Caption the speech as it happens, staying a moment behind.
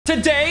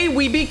Today,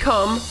 we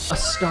become a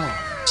star.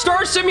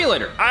 Star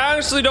Simulator. I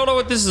honestly don't know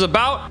what this is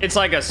about. It's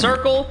like a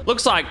circle,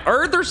 looks like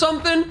Earth or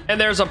something,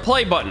 and there's a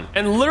play button.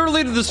 And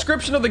literally the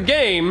description of the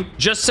game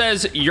just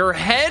says, your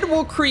head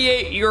will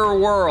create your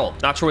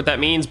world. Not sure what that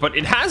means, but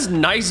it has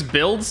nice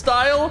build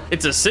style.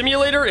 It's a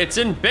simulator, it's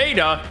in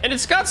beta, and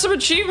it's got some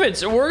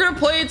achievements, and we're gonna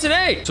play it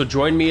today. So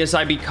join me as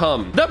I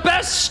become the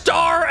best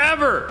star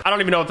ever. I don't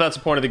even know if that's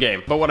the point of the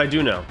game, but what I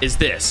do know is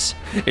this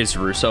is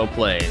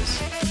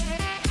RussoPlays.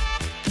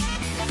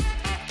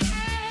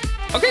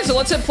 Okay, so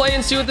let's hit play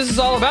and see what this is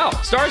all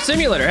about. Star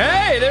Simulator.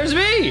 Hey, there's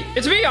me.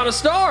 It's me on a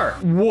star.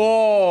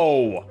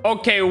 Whoa.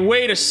 Okay,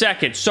 wait a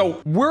second.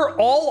 So we're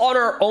all on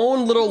our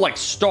own little like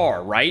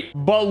star, right?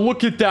 But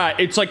look at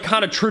that. It's like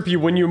kind of trippy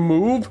when you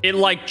move. It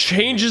like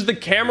changes the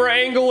camera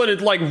angle and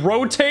it like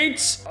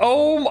rotates.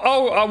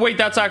 Oh, wait,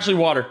 that's actually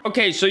water.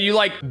 Okay, so you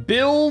like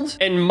build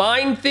and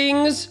mine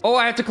things. Oh,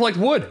 I have to collect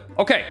wood.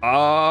 Okay.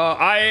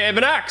 I have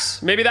an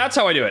axe. Maybe that's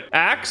how I do it.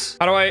 Axe?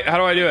 How do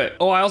I do it?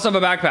 Oh, I also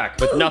have a backpack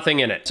with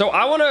nothing in it. So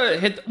I want to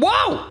hit,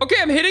 whoa! Okay,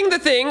 I'm hitting the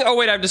thing. Oh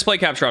wait, I have display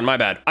capture on, my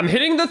bad. I'm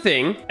hitting the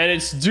thing and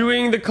it's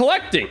doing the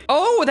collecting.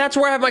 Oh, that's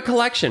where I have my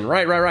collection.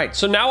 Right.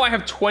 So now I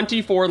have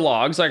 24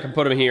 logs. I can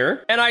put them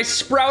here and I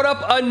sprout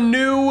up a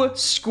new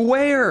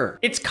square.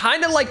 It's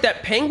kind of like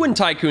that Penguin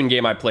Tycoon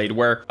game I played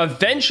where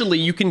eventually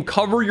you can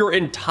cover your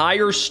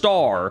entire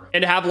star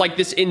and have like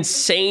this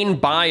insane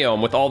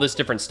biome with all this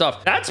different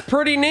stuff. That's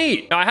pretty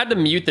neat. Now I had to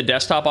mute the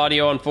desktop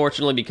audio,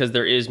 unfortunately, because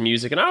there is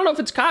music and I don't know if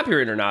it's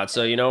copyright or not.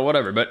 So, you know,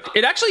 whatever, but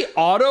it actually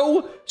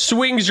auto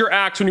swings your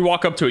axe when you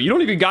walk up to it. You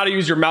don't even got to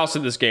use your mouse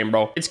in this game,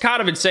 bro. It's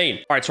kind of insane.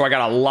 All right, so I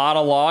got a lot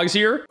of logs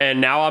here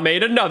and now I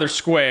made another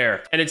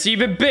square and it's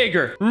even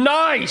bigger.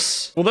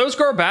 Nice. Will those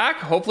grow back?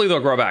 Hopefully they'll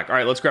grow back. All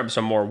right, let's grab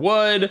some more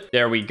wood.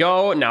 There we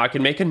go. Now I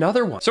can make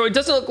another one. So it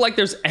doesn't look like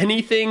there's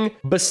anything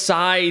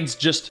besides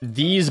just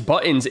these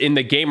buttons in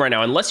the game right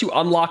now, unless you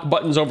unlock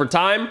buttons over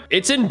time.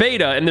 It's in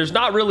beta and there's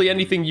not really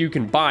anything you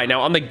can buy.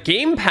 Now on the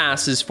game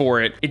passes for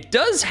it, it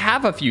does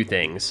have a few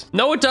things.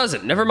 No, it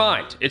doesn't. Never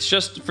mind. It's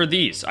just for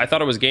these. I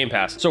thought it was Game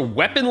Pass. So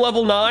weapon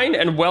level 9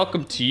 and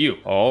welcome to you.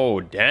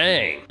 Oh,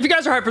 dang. If you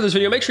guys are hyped for this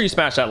video, make sure you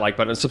smash that like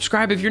button and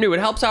subscribe if you're new. It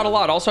helps out a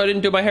lot. Also, I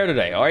didn't do my hair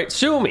today. All right,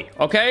 sue me,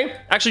 okay?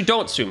 Actually,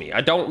 don't sue me.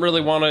 I don't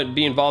really want to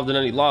be involved in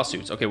any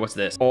lawsuits. Okay, what's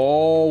this?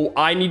 Oh,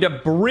 I need to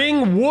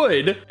bring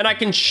wood and I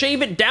can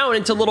shave it down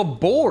into little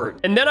boards.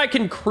 And then I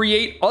can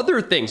create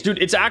other things.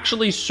 Dude, it's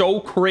actually so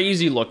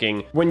crazy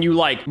looking when you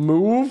like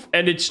move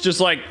and it's just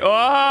like,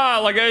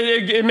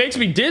 it makes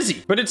me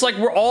dizzy. But it's like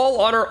we're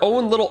all on our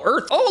own little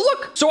earth. Oh,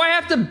 look. So I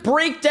have to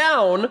break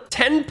down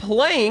 10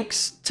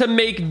 planks to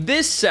make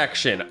this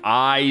section.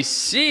 I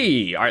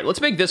see. All right,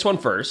 let's make this one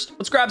first.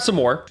 Let's grab some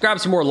more. Grab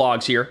some more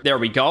logs here. There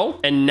we go.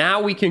 And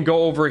now we can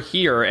go over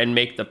here and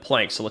make the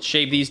planks. So let's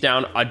shave these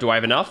down. Do I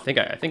have enough?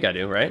 I think I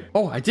do, right?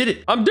 Oh, I did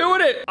it. I'm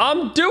doing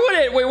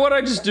it. Wait, what did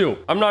I just do?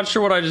 I'm not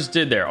sure what I just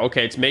did there.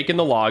 Okay, it's making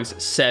the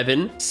logs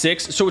 7,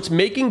 6. So it's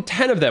making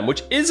 10 of them,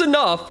 which is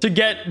enough to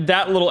get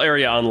that little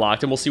area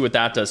unlocked. And we'll see what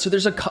that does. So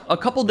there's a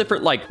couple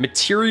different like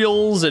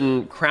materials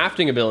and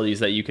crafting abilities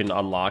that you can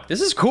unlock.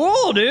 This is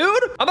cool,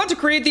 dude. I'm about to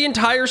create the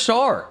entire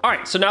star. All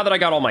right, so now that I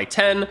got all my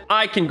 10,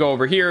 I can go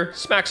over here,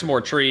 smack some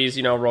more trees,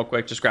 you know, real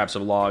quick, just grab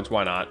some logs,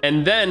 why not?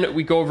 And then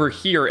we go over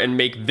here and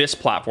make this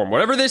platform.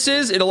 Whatever this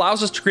is, it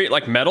allows us to create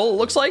like metal, it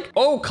looks like.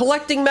 Oh,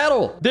 collecting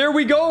metal. There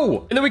we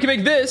go. And then we can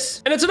make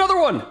this, and it's another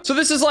one. So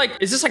this is like,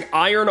 is this like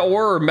iron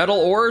ore or metal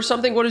ore or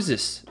something? What is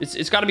this?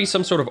 It's got to be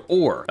some sort of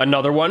ore.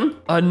 Another one.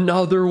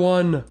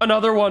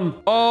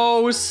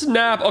 Oh,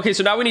 snap. Okay,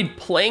 so now we need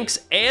planks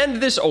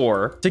and this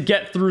ore to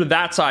get through to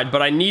that side,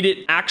 but I need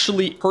it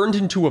actually turned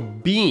into a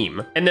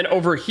beam. And then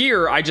over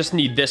here, I just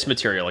need this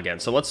material again.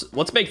 So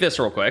let's make this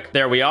real quick.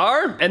 There we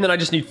are. And then I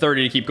just need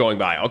 30 to keep going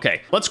by.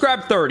 Okay, let's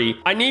grab 30.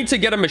 I need to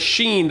get a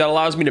machine that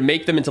allows me to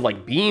make them into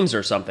like beams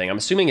or something. I'm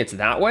assuming it's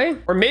that way,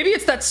 or maybe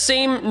it's that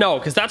same, no,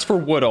 because that's for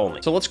wood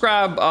only. So let's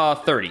grab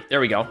 30. There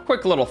we go.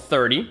 Quick little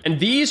 30. And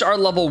these are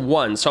level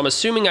 1. So I'm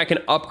assuming I can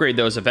upgrade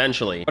those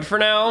eventually. But for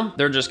now,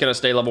 they're just going to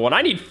stay level 1.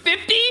 I need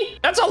 50?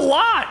 That's a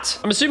lot.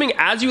 I'm assuming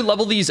as you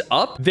level these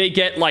up, they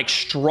get like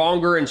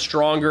stronger and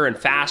stronger and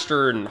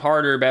faster and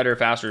harder, better,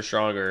 faster,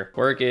 stronger.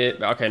 Work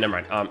it. Okay,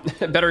 never mind.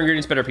 Better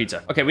ingredients, better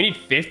pizza. Okay, we need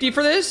 50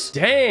 for this?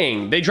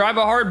 Dang, they drive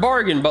a hard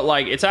bargain, but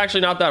like it's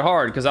actually not that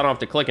hard because I don't have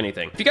to click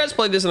anything. If you guys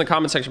played this in the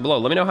comment section below,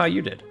 let me know how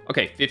you did.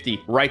 Okay,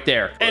 50 right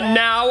there. And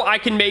now I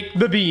can make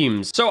the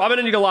beams. So I'm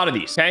gonna need a lot of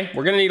these, okay?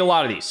 We're gonna need a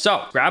lot of these.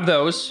 So grab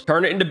those,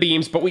 turn it into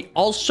beams, but we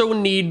also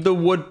need the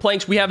wood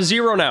planks. We have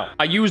 0 now.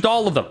 I used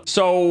all of them.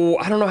 So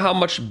I don't know how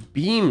much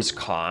beams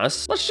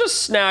cost. Let's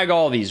just snag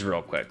all these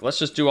real quick. Let's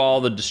just do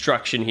all the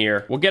destruction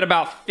here. We'll get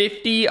about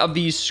 50 of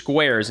these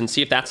squares and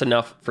see if that's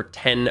enough for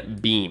 10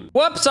 beam.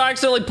 Whoops, I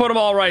accidentally put them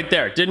all right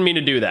there. Didn't mean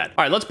to do that.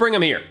 All right, let's bring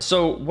them here.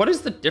 So what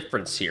is the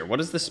difference here? What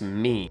does this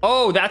mean?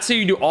 Oh, that's how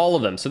you do all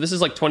of them. So this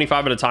is like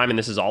 25 at a time and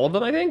this is all of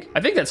them, I think.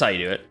 I think that's how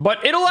you do it.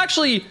 But it'll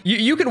actually,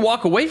 you can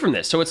walk away from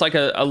this. So it's like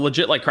a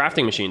legit like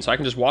crafting machine. So I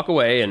can just walk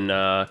away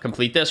and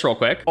complete this real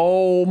quick.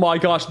 Oh my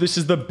gosh, this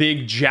is the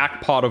big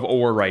jackpot of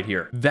ore right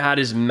here. that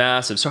is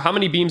massive. So how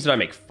many beams did I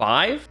make?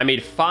 5? I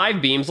made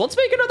 5 beams. Let's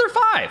make another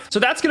 5. So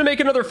that's going to make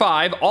another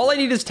 5. All I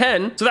need is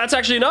 10. So that's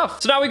actually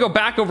enough. So now we go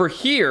back over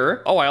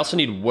here. Oh, I also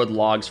need wood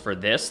logs for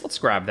this. Let's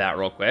grab that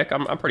real quick.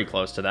 I'm pretty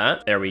close to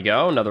that. There we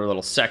go. Another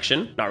little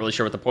section. Not really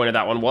sure what the point of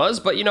that one was,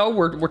 but you know,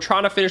 we're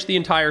trying to finish the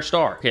entire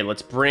star. Okay,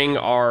 let's bring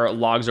our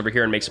logs over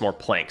here and make some more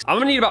planks. I'm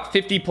gonna need about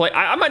 50 planks.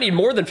 I might need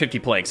more than 50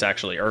 planks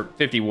actually, or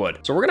 50 wood.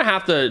 So we're gonna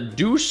have to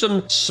do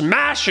some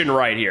smashing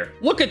right here.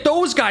 Look at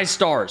those guys'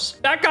 stars.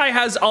 That guy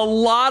has a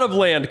lot of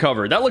land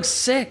covered. That looks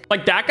sick.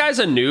 Like that guy's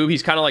a noob.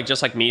 He's kind of like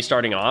just like me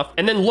starting off.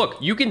 And then look,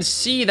 you can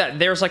see that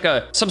there's like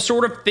some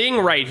sort of thing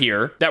right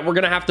here that we're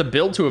gonna have to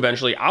build to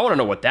eventually. I want to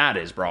know what that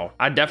is, bro.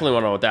 I definitely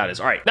want to know what that is.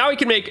 All right, now we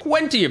can make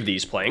 20 of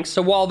these planks.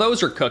 So while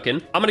those are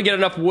cooking, I'm gonna get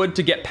enough wood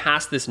to get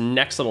past this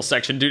next little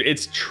section. Dude,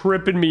 it's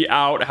tripping me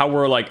out how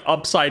we're like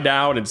upside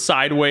down and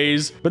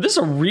sideways. But this is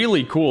a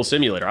really cool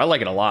simulator. I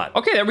like it a lot.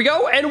 Okay, there we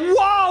go. And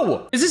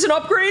whoa! Is this an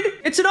upgrade?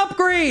 It's an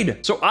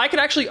upgrade! So I can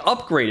actually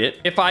upgrade it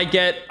if I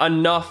get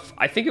enough.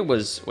 I think it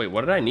was, wait,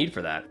 what did I need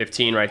for that?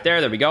 15 right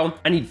there. There we go.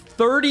 I need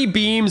 30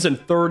 beams and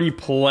 30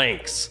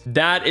 planks.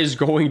 That is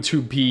going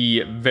to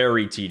be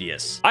very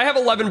tedious. I have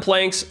 11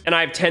 planks and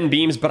I have 10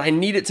 beams, but I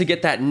need it to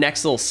get that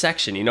next little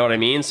section. You know what I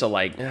mean? So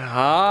like,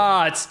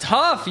 it's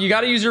tough. You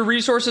got to use your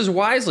resources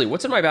wisely.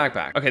 What's in my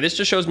backpack? Okay, this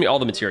just shows me all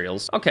the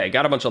materials. Okay,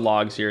 got a bunch of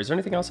logs here. Is there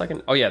anything else I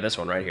can? Oh yeah, this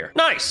one right here.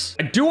 Nice.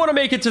 I do want to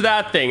make it to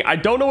that thing. I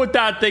don't know what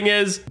that thing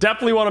is.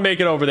 Definitely want to make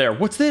it over there.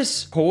 What's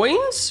this?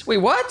 Coins? Wait,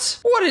 what?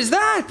 What is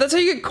that? That's how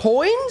you get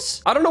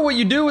coins? I don't know what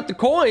you do with the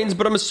coins,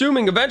 but I'm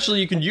assuming eventually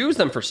you can use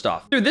them for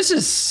stuff. Dude, this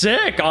is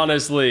sick,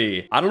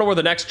 honestly. I don't know where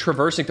the next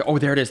traversing. Oh,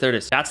 there it is. There it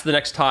is. That's the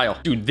next tile.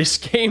 Dude, this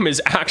game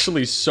is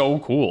actually so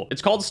cool.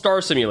 It's called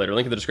Star Simulator.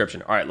 Link in the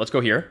description. All right, let's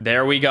go here.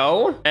 There we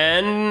go.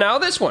 And now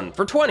this one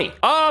for 20.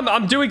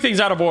 I'm doing things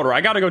out of order.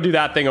 I got to go do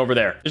that thing over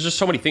there. There's just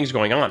so many things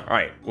going on. All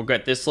right, we'll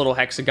get this little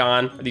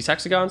hexagon. Are these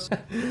hexagons?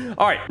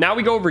 All right, now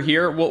we go over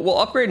here. We'll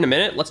upgrade in a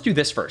minute. Let's do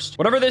this first.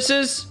 Whatever this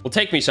is will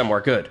take me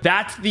somewhere good.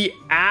 That's the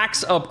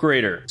axe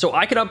upgrader. So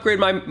I can upgrade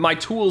my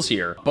tools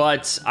here,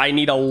 but I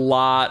need a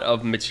lot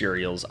of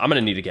materials. I'm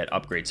gonna need to get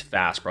upgrades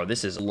fast, bro.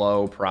 This is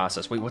low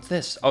process. Wait, what's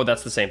this? Oh,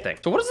 that's the same thing.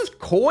 So what is this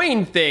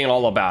coin thing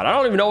all about? I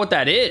don't even know what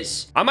that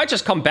is. I might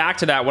just come back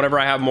to that whenever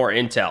I have more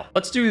intel.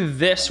 Let's do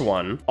this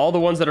one. All the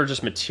ones that are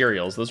just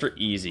materials. Those are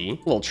easy.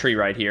 Little tree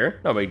right here.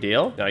 No big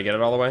deal. Did I get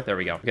it all the way? There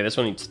we go. Okay, this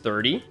one needs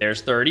 30.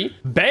 There's 30.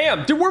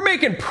 Bam! Dude, we're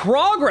making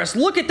progress.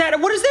 Look at that.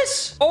 What is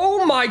this?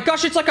 Oh my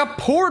gosh, it's like a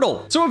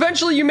portal. So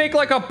eventually you make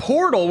like a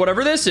portal,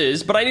 whatever this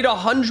is, but I need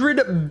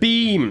 100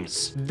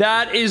 beams.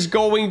 That is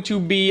going to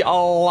be a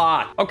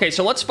lot. Okay,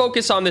 so let's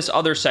focus on this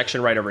other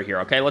section right over here,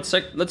 okay? Let's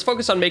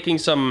focus on making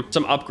some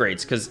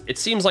upgrades because it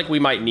seems like we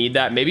might need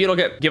that. Maybe it'll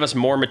give us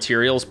more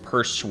materials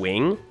per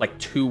swing, like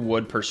 2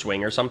 wood per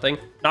swing or something.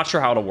 Not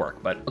sure how it'll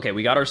work, but okay,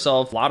 we got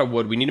ourselves a lot of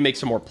wood. We need to make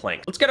some more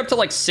planks. Let's get up to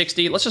like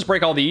 60. Let's just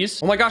break all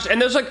these. Oh my gosh, and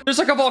there's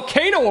like a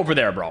volcano over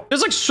there, bro.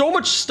 There's like so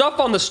much stuff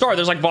on the star.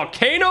 There's like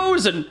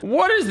volcanoes and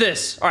what is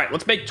this? All right,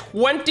 let's make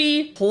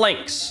 20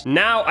 planks.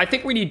 Now, I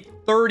think we need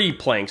 30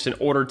 planks in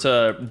order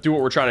to do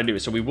what we're trying to do.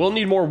 So we will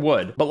need more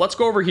wood, but let's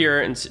go over here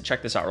and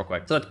check this out real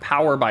quick. So that's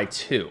power by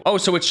 2. Oh,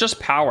 so it's just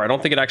power. I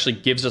don't think it actually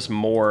gives us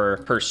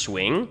more per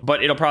swing,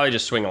 but it'll probably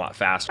just swing a lot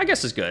faster. I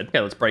guess it's good. Okay,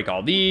 let's break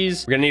all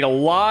these. We're gonna need a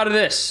lot of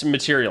this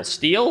material.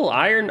 Steel,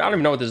 iron, I don't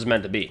even know what this is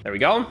meant to be. There we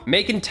go.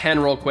 Making 10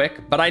 real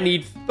quick, but I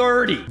need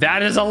 30.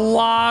 That is a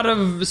lot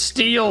of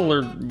steel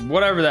or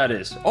whatever that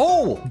is.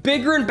 Oh,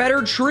 bigger and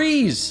better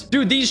trees.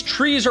 Dude, these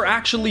trees are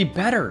actually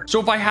better.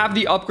 So if I have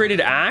the upgraded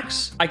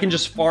axe, I can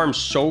just farm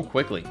so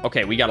quickly.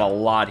 Okay, we got a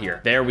lot here.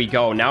 There we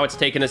go. Now it's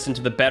taking us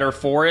into the better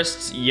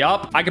forests.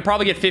 Yup. I could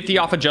probably get 50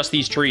 off of just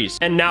these trees.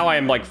 And now I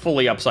am like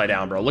fully upside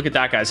down, bro. Look at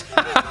that, guys.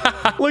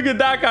 Look at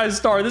that guy's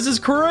star. This is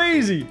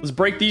crazy. Let's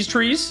break these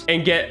trees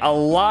and get a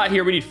lot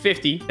here. We need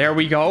 50. There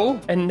we go.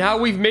 And now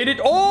we've made it.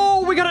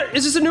 Oh,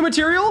 is this a new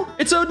material?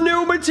 It's a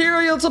new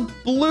material. It's a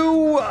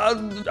blue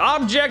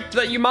object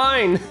that you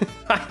mine.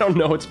 I don't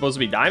know. It's supposed to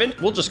be diamond.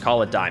 We'll just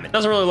call it diamond.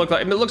 Doesn't really look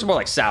like, it looks more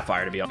like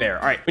sapphire to be fair.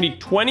 All right, we need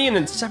 20 and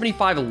then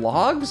 75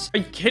 logs. Are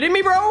you kidding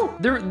me, bro?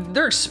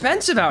 They're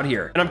expensive out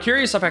here. And I'm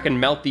curious if I can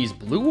melt these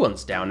blue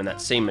ones down in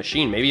that same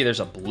machine. Maybe there's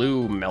a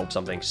blue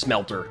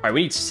smelter. All right,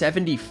 we need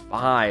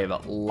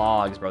 75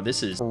 logs, bro.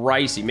 This is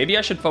pricey. Maybe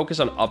I should focus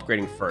on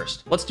upgrading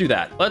first. Let's do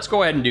that. Let's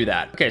go ahead and do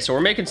that. Okay, so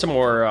we're making some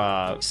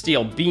more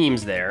steel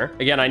beams there.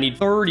 Again, I need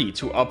 30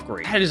 to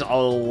upgrade. That is a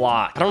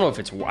lot. I don't know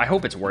if I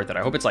hope it's worth it.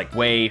 I hope it's like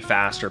way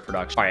faster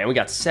production. All right, and we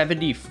got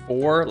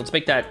 74. Let's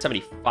make that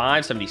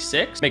 75,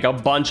 76. Make a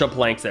bunch of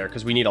planks there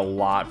because we need a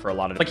lot for a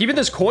lot of, like even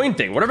this coin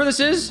thing, whatever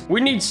this is,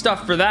 we need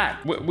stuff for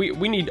that.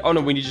 We need, oh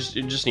no, we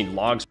just need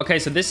logs. Okay,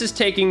 so this is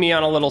taking me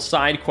on a little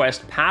side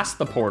quest past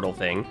the portal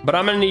thing, but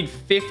I'm gonna need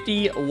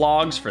 50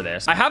 logs for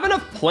this. I have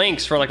enough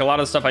planks for like a lot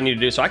of the stuff I need to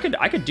do, so I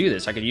could do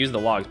this. I could use the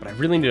logs, but I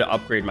really need to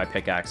upgrade my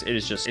pickaxe.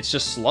 It's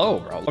just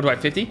slow, bro. What do I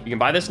have, 50? You can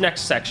buy this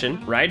next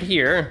section right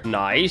here.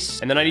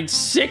 Nice. And then I need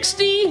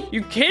 60?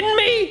 You kidding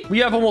me? We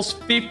have almost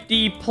almost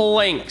 50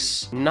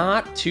 planks.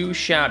 Not too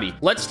shabby.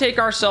 Let's take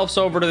ourselves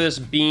over to this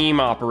beam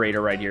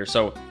operator right here.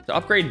 So to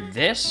upgrade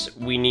this,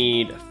 we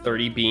need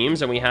 30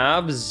 beams, and we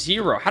have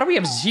 0. How do we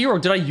have 0?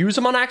 Did I use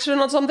them on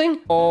accident on something?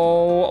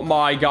 Oh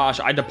my gosh,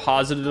 I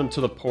deposited them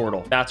to the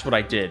portal. That's what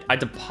I did. I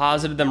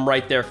deposited them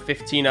right there.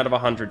 15 out of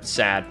 100.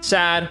 Sad.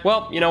 Sad.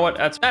 Well, you know what?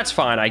 That's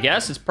fine, I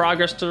guess. It's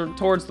progress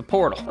towards the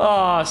portal.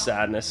 Ah,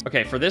 sadness.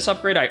 Okay, for this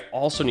upgrade, I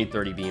also need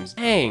 30 beams.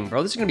 Dang,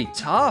 bro, this is gonna be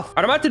tough. All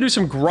right, I'm about to do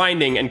some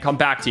grinding and come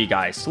back to you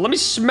guys. So let me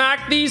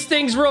smack these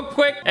things real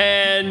quick,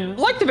 and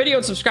like the video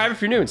and subscribe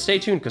if you're new, and stay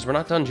tuned because we're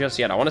not done just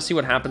yet. I want to see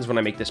what happens when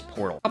I make this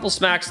portal. A couple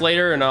smacks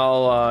later, and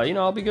I'll, you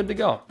know, I'll be good to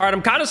go. All right,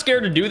 I'm kind of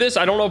scared to do this.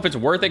 I don't know if it's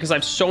worth it because I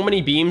have so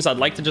many beams. I'd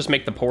like to just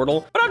make the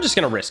portal, but I'm just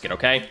gonna risk it,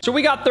 okay? So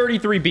we got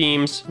 33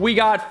 beams. We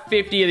got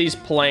 50 of these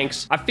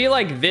planks. I feel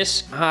like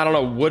this, I don't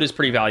know, wood is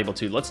pretty valuable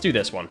too. Let's do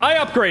this one. I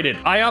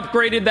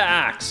upgraded the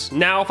axe.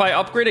 Now, if I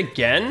upgrade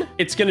again,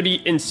 it's gonna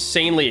be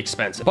insanely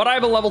expensive, but I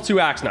have a level 2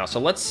 axe now, so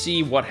let's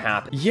see what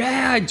happens.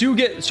 Yeah, I do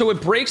get, so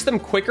it breaks them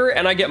quicker,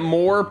 and I get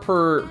more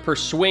per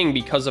swing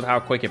because of how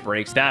quick it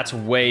breaks. That's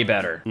way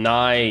better.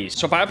 Nice.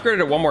 So if I upgraded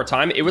it one more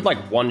time, it would like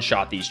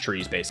one-shot these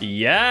trees, basically.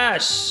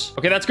 Yes.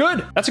 Okay, that's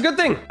good. That's a good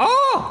thing.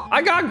 Oh,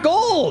 I got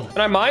gold.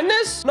 Can I mine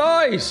this?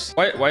 Nice.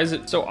 Why is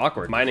it so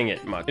awkward mining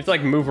it much? It's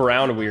like move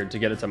around weird to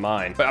get it to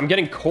mine, but I'm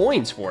getting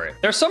coins for it.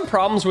 There's some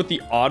problems with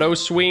the auto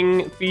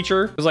swing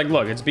feature. It's like,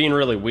 look, it's being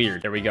really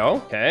weird. There we go.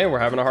 Okay, we're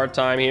having a hard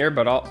time here,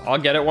 but I'll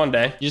get it one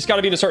day. You just got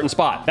to be in a certain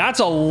spot. That's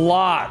a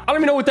lot. I don't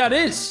even know what that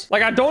is.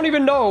 Like, I don't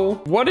even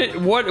know what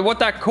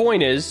that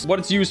coin is, what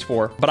it's used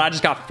for, but I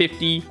just got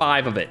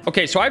 55 of it.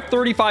 Okay, so I have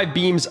 35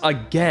 beams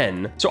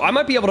again. So I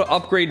might be able to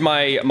upgrade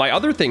my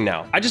other thing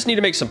now. I just need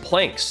to make some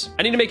planks.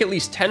 I need to make at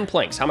least 10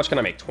 planks. How much can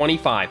I make?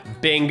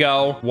 25.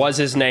 Bingo. Was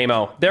his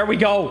name-o. There we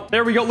go.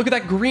 There we go. Look at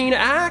that green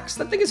axe.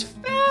 That thing is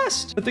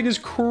fast. That thing is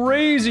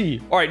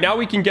crazy. All right, now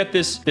we can get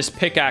this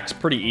pickaxe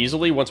pretty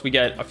easily once we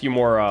get a few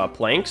more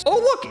planks. Oh,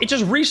 look, it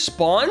just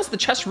respawns. The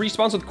chest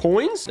respawns with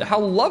coins. How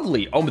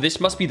lovely. Oh, this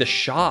must be the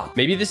shop.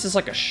 Maybe this is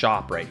like a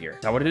shop right here.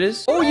 Is that what it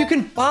is? Oh, you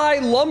can buy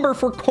lumber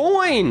for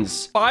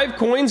coins. 5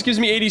 coins gives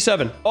me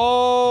 87.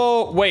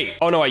 Oh, wait.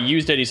 Oh, no, I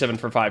used 87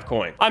 for 5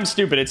 coins. I'm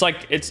stupid. It's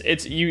like,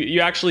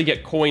 you actually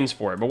get coins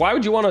for it. But why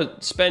would you want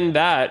to spend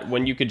that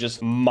when you could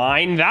just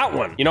mine that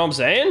one? You know what I'm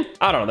saying?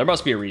 I don't know. There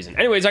must be a reason.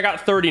 Anyways, I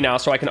got 30 now,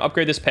 so I can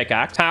upgrade this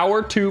pickaxe.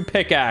 Power 2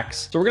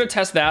 pickaxe. So we're going to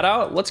test that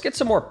out. Let's get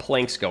some more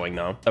planks going,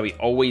 though, that we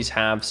always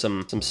have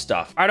some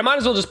stuff. All right, I might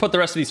as well just put the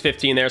rest of these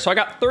 15 there. So I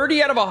got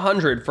 30 out of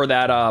 100 for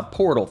that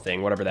portal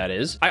thing, whatever that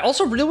is. I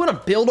also really want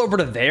to build over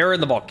to there in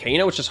the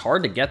volcano. It's just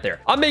hard to get there.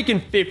 I'm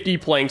making 50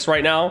 planks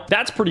right now.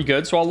 That's pretty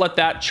good. So I'll let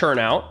that churn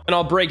out, and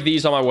I'll break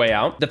these on my way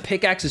out. The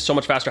pickaxe is so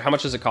much faster. How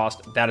much does it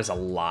cost? That is a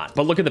lot.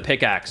 But look at the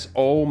pickaxe.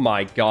 Oh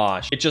my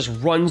gosh. It just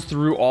runs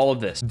through all of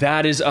this.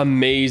 That is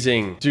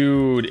amazing.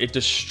 Dude, it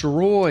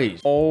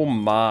destroys. Oh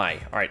my.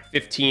 All right,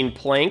 15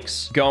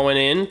 planks going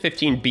in.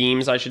 15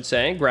 beams, I should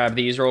say. Grab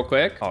these real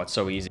quick. Oh, it's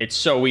so easy. It's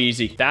so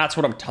easy. That's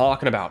what I'm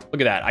talking about.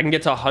 Look at that. I can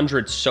get to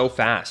 100 so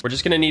fast. We're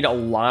just going to need a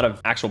lot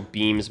of actual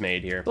beams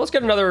made here. So let's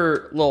get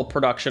another little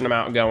production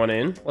amount going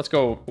in. Let's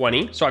go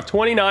 20. So I have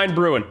 29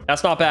 brewing.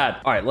 That's not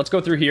bad. All right, let's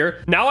go through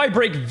here. Now I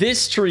break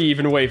this tree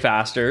even way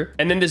faster.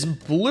 And then this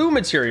blue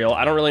material,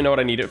 I don't really know what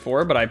I need it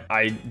for, but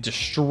I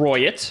destroy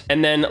it.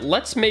 And then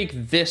let's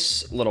make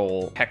this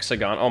little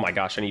hexagon. Oh my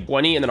gosh, I need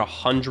 20 and then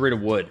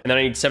 100 wood. And then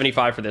I need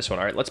 75 for this one.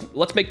 All right,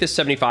 let's make this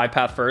 75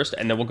 path first,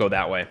 and then we'll go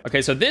that way.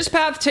 Okay, so this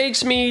path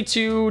takes me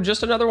to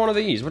just another one of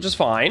these, which is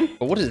fine.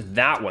 But what is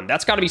that one?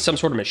 That's got to be some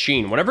sort of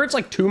machine. Whenever it's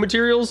like 2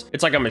 materials,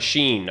 it's like a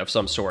machine of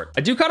some sort.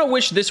 I do kind of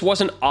wish this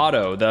wasn't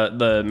auto,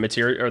 the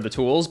material or the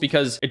tools,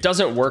 because it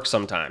doesn't work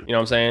sometimes. You know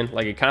what I'm saying?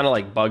 Like, it kind of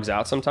like bugs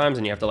out sometimes,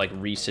 and you have to like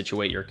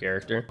resituate your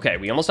character. Okay,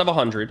 we almost have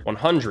 100.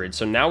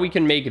 So now we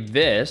can make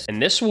this,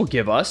 and this will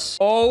give us,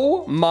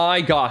 oh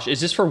my gosh,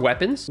 is this for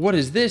weapons? What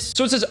is this?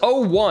 So it says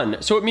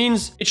 01. So it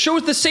means it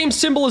shows the same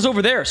symbol as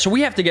over there. So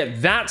we have to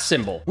get that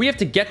symbol. We have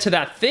to get to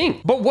that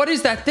thing. But what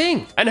is that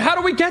thing? And how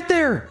do we get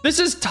there? This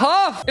is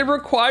tough. It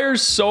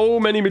requires so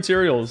many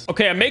materials.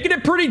 Okay, I'm making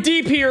it pretty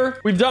deep here.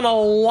 We've done a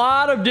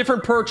lot of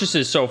different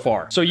purchases so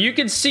far. So you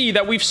can see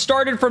that we've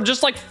started from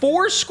just like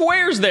 4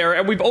 squares there,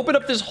 and we've opened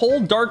up this whole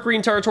dark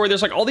green territory.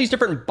 There's like all these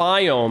different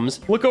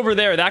biomes. Look over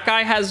there. That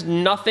guy has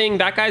nothing.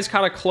 That guy's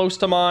kind of close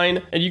to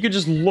mine. And you could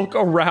just look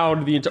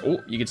around the entire...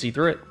 Oh, you can see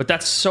through it. But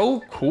that's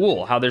so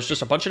cool how there's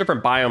just a bunch of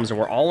different biomes, and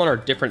we're all on our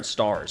different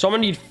stars. So I'm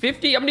gonna need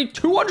 50. I'm gonna need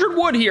 200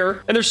 wood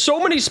here. And there's so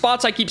many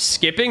spots I keep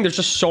skipping. There's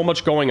just so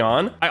much going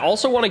on. I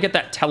also want to get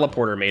that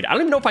teleporter made. I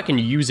don't even know if I can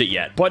use it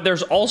yet, but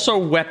there's also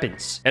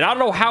weapons. And I don't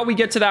know how we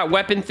get to that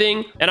weapon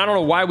thing. And I don't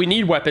know why we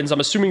need weapons. I'm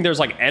assuming there's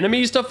like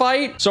enemies to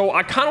fight. So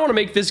I kind of want to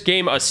make this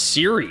game a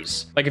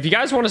series. Like, if you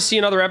guys want to see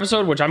another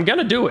episode, which I'm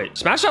gonna do it,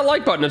 smash that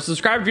like button and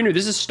subscribe if you're new.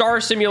 This is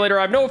Star Simulator.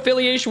 I have no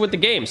affiliation with the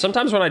game.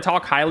 Sometimes when I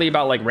talk highly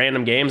about like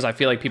random games, I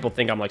feel like people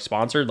think I'm like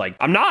sponsored. flustered. Like,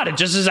 I'm not. It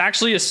just is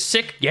actually a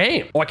sick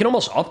game. Oh, I can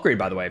almost upgrade,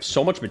 by the way. I have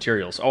so much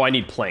materials. Oh, I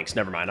need planks.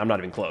 Never mind. I'm not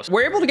even close.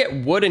 We're able to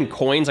get wood and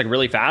coins like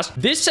really fast.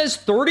 This says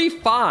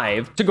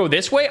 35 to go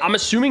this way. I'm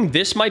assuming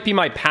this might be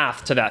my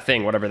path to that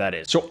thing, whatever that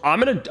is. So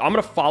I'm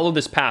gonna follow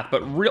this path,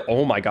 but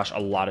oh my gosh, a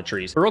lot of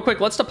trees. But real quick,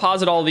 let's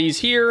deposit all these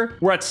here.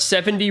 We're at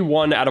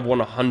 71 out of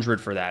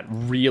 100 for that.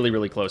 Really,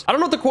 really close. I don't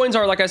know what the coins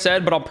are, like I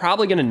said, but I'm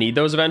probably gonna need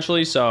those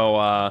eventually. So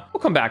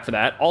we'll come back for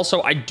that.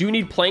 Also, I do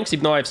need planks,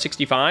 even though I have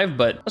 65,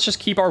 but let's just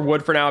keep our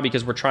wood for now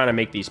because we're trying to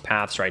make these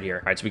paths right here.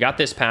 All right, so we got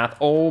this path.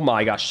 Oh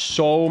my gosh,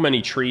 so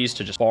many trees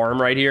to just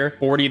farm right here.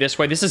 40 this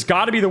way. This has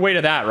got to be the way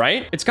to that,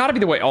 right? It's got to be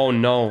the way. Oh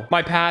no,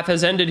 my path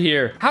has ended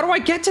here. How do I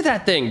get to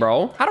that thing,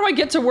 bro? How do I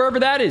get to wherever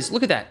that is?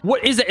 Look at that.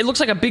 What is it? It looks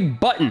like a big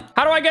button.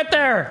 How do I get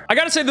there? I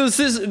gotta say, this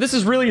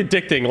is really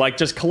addicting. Like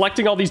just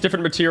collecting all these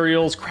different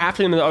materials, crafting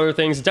them into other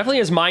things. It definitely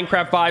has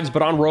Minecraft vibes,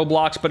 but on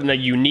Roblox, but in a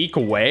unique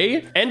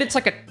way. And it's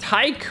like a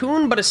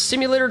tycoon, but a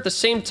simulator at the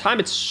same time.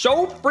 It's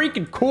so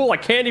freaking cool. I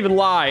can't even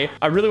lie.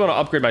 I really want to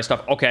upgrade my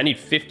stuff. Okay, I need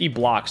 50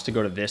 blocks to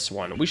go to this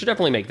one. We should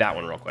definitely make that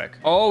one real quick.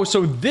 Oh,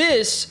 so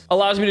this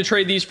allows me to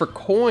trade these for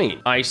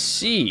coin. I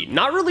see.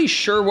 Not really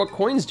sure what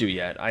coins do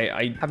yet.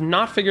 I have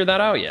not figured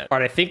that out yet. All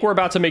right, I think we're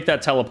about to make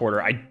that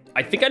teleporter.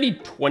 I think I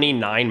need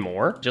 29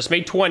 more. Just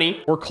made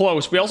 20. We're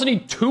close. We also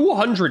need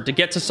 200 to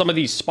get to some of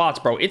these spots,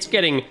 bro. It's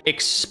getting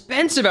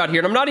expensive out here,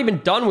 and I'm not even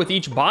done with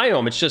each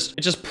biome. It's just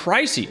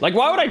pricey. Like,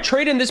 why would I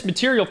trade in this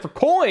material for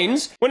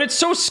coins when it's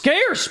so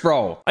scarce,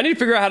 bro? I need to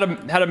figure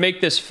out how to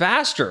make this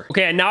faster.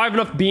 Okay, and now I have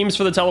enough beams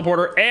for the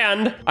teleporter,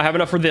 and I have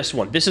enough for this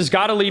one. This has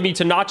got to lead me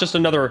to not just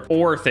another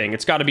ore thing.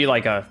 It's got to be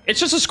like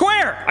it's just a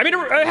square. I mean,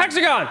 a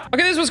hexagon.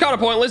 Okay, this was kind of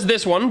pointless,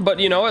 this one, but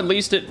you know, at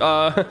least it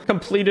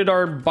completed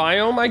our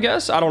biome, I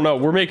guess. I don't know.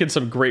 We're making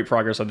some great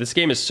progress on this.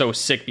 Game is so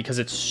sick because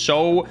it's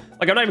so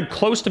like I'm not even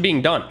close to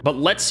being done. But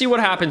let's see what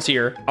happens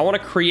here. I want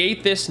to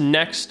create this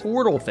next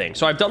portal thing.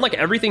 So I've done like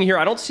everything here.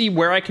 I don't see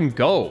where I can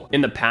go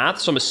in the path.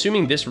 So I'm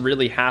assuming this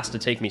really has to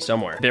take me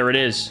somewhere. There it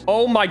is.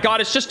 Oh my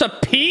God, it's just a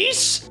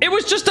piece. It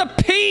was just a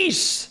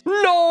piece.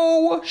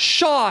 No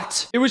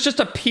shot. It was just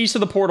a piece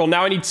of the portal.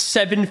 Now I need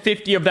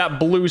 750 of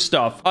that blue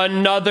stuff.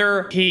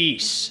 Another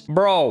piece.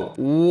 Bro,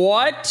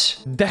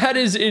 what? That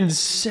is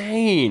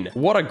insane.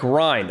 What a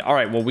grind. All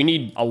right, well, we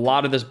need a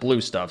lot of this blue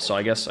stuff. So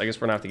I guess we're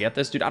gonna have to get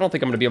this. Dude, I don't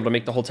think I'm gonna be able to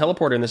make the whole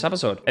teleporter in this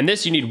episode. And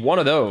this, you need one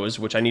of those,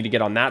 which I need to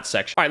get on that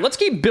section. All right, let's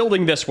keep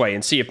building this way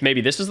and see if maybe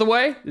this is the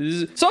way.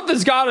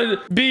 Something's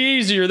gotta be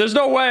easier. There's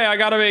no way I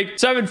gotta make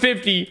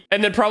 750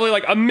 and then probably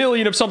like a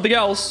million of something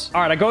else.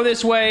 All right, I go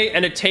this way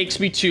and it takes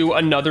me to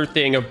another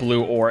thing of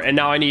blue ore. And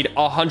now I need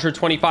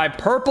 125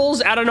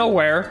 purples out of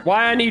nowhere.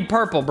 Why I need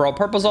purple, bro?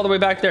 Purple's all the way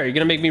back there. You're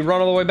gonna make me run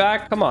all the way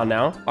back? Come on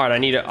now. All right, I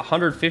need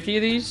 150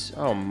 of these.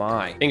 Oh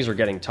my, things are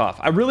getting tough.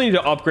 I really need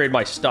to upgrade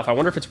my stuff. I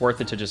wonder if it's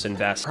worth it to just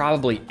invest.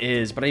 Probably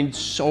is, but I need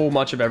so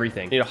much of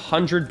everything. I need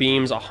 100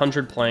 beams,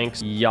 100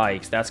 planks.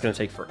 Yikes, that's gonna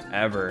take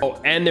forever. Oh,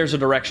 and there's a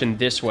direction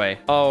this way.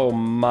 Oh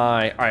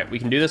my. All right, we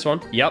can do this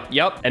one.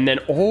 Yep. And then,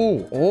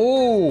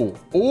 oh,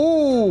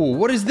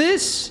 what is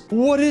this?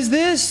 What is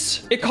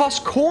this? It costs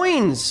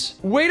coins.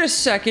 Wait a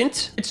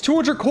second. It's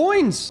 200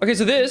 coins. Okay,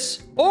 so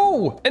this.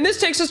 Oh, and this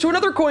takes us to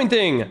another coin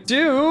thing.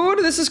 Dude,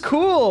 this is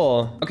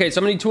cool. Okay, so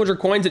I'm gonna need 200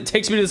 coins. It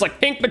takes me to this like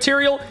pink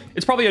material.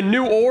 It's probably a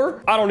new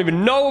ore. I don't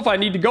even know if I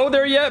need to go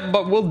there yet,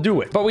 but we'll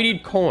do it. But we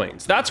need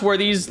coins. That's where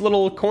these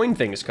little coin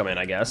things come in,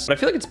 I guess. But I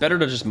feel like it's better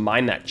to just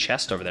mine that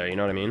chest over there. You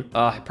know what I mean?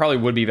 It probably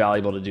would be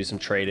valuable to do some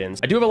trade-ins.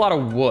 I do have a lot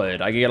of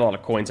wood. I can get a lot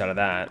of coins out of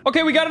that.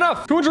 Okay, we got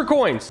enough. 200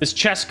 coins. This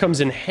chest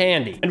comes in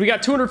handy. And we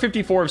got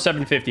 254 of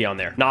 750 on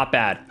there. Not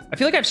bad. I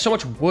feel like I have so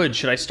much wood.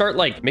 Should I start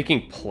like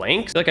making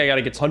planks? I feel like I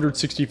gotta get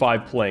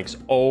 165 planks.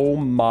 Oh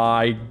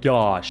my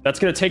gosh. That's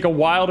gonna take a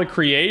while to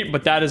create,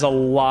 but that is a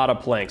lot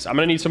of planks. I'm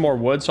gonna need some more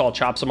wood, so I'll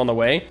chop some on the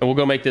way. And we'll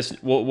go make this,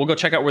 we'll go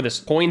check out where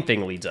this coin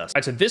thing leads us. All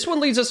right, so this one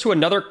leads us to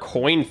another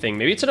coin thing.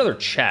 Maybe it's another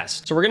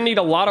chest. So we're gonna need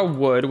a lot of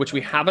wood, which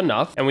we have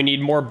enough, and we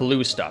need more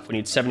blue stuff. We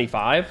need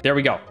 75. There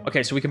we go.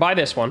 Okay, so we can buy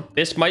this one.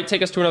 This might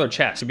take us to another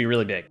chest. It'd be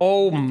really big.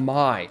 Oh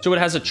my. So it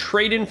has a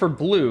trade-in for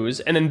blues,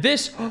 and then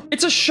this,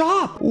 it's a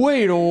shop.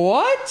 Wait,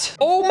 what?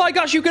 Oh my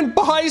gosh, you can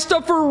buy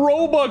stuff for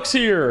Robux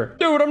here.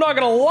 Dude, I'm not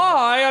gonna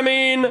lie. I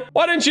mean,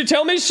 why didn't you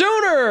tell me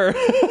sooner?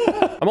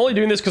 I'm only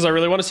doing this because I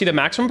really want to see the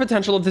maximum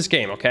potential of this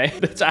game, okay?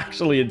 That's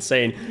actually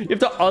insane. You have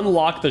to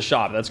unlock the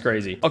shop. That's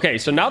crazy. Okay,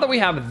 so now that we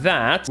have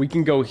that, we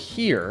can go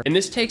here. And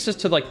this takes us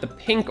to like the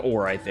pink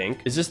ore, I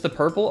think. Is this the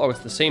purple? Oh, it's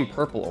the same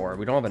purple ore.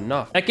 We don't have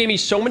enough. That gave me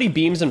so many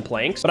beams and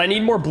planks, but I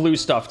need more blue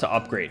stuff to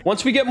upgrade.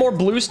 Once we get more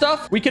blue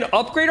stuff, we can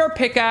upgrade our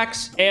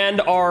pickaxe and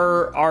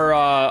our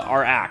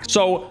pickaxe.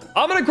 So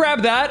I'm gonna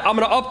grab that. I'm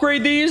gonna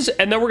upgrade these,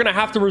 and then we're gonna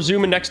have to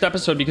resume in next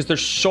episode because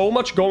there's so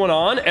much going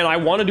on, and I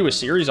want to do a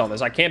series on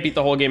this. I can't beat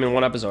the whole game in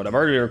one episode. I'm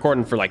already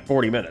recording for like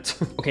 40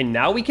 minutes. Okay,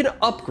 now we can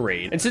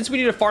upgrade. And since we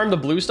need to farm the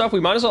blue stuff, we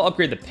might as well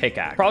upgrade the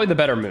pickaxe. Probably the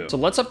better move. So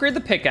let's upgrade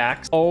the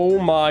pickaxe. Oh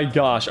my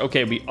gosh.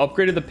 Okay, we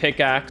upgraded the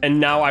pickaxe, and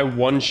now I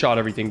one-shot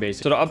everything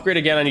basically. So to upgrade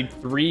again, I need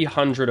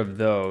 300 of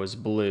those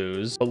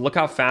blues. But look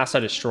how fast I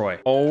destroy.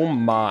 Oh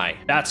my.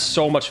 That's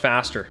so much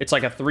faster. It's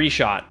like a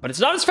 3-shot, but it's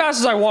not as fast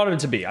as I wanted it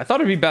to be. I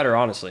thought it'd be better,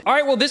 honestly. All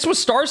right, well, this was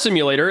Star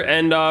Simulator,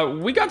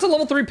 and we got to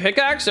level 3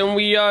 pickaxe, and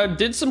we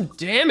did some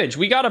damage.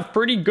 We got a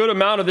pretty good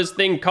amount of this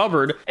thing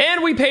covered,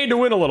 and we paid to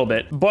win a little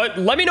bit. But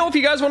let me know if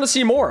you guys want to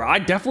see more. I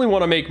definitely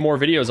want to make more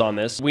videos on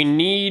this. We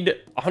need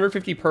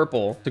 150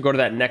 purple to go to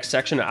that next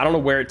section. I don't know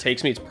where it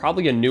takes me. It's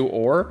probably a new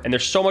ore, and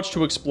there's so much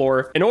to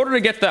explore. In order to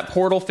get that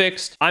portal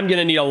fixed, I'm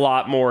gonna need a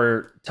lot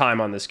more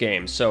time on this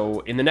game. So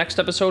in the next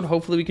episode,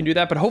 hopefully we can do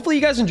that. But hopefully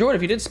you guys enjoyed.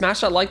 If you did,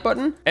 smash that like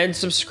button and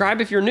subscribe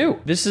if you're new.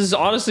 This has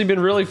honestly been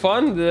really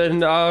fun.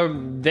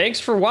 And thanks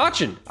for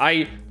watching.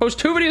 I post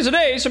 2 videos a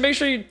day, so make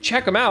sure you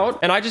check them out.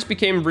 And I just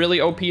became really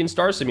OP in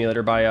Star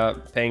Simulator by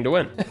paying to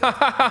win.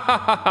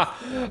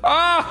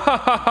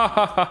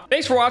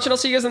 Thanks for watching. I'll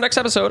see you guys in the next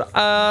episode.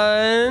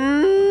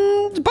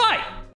 And bye.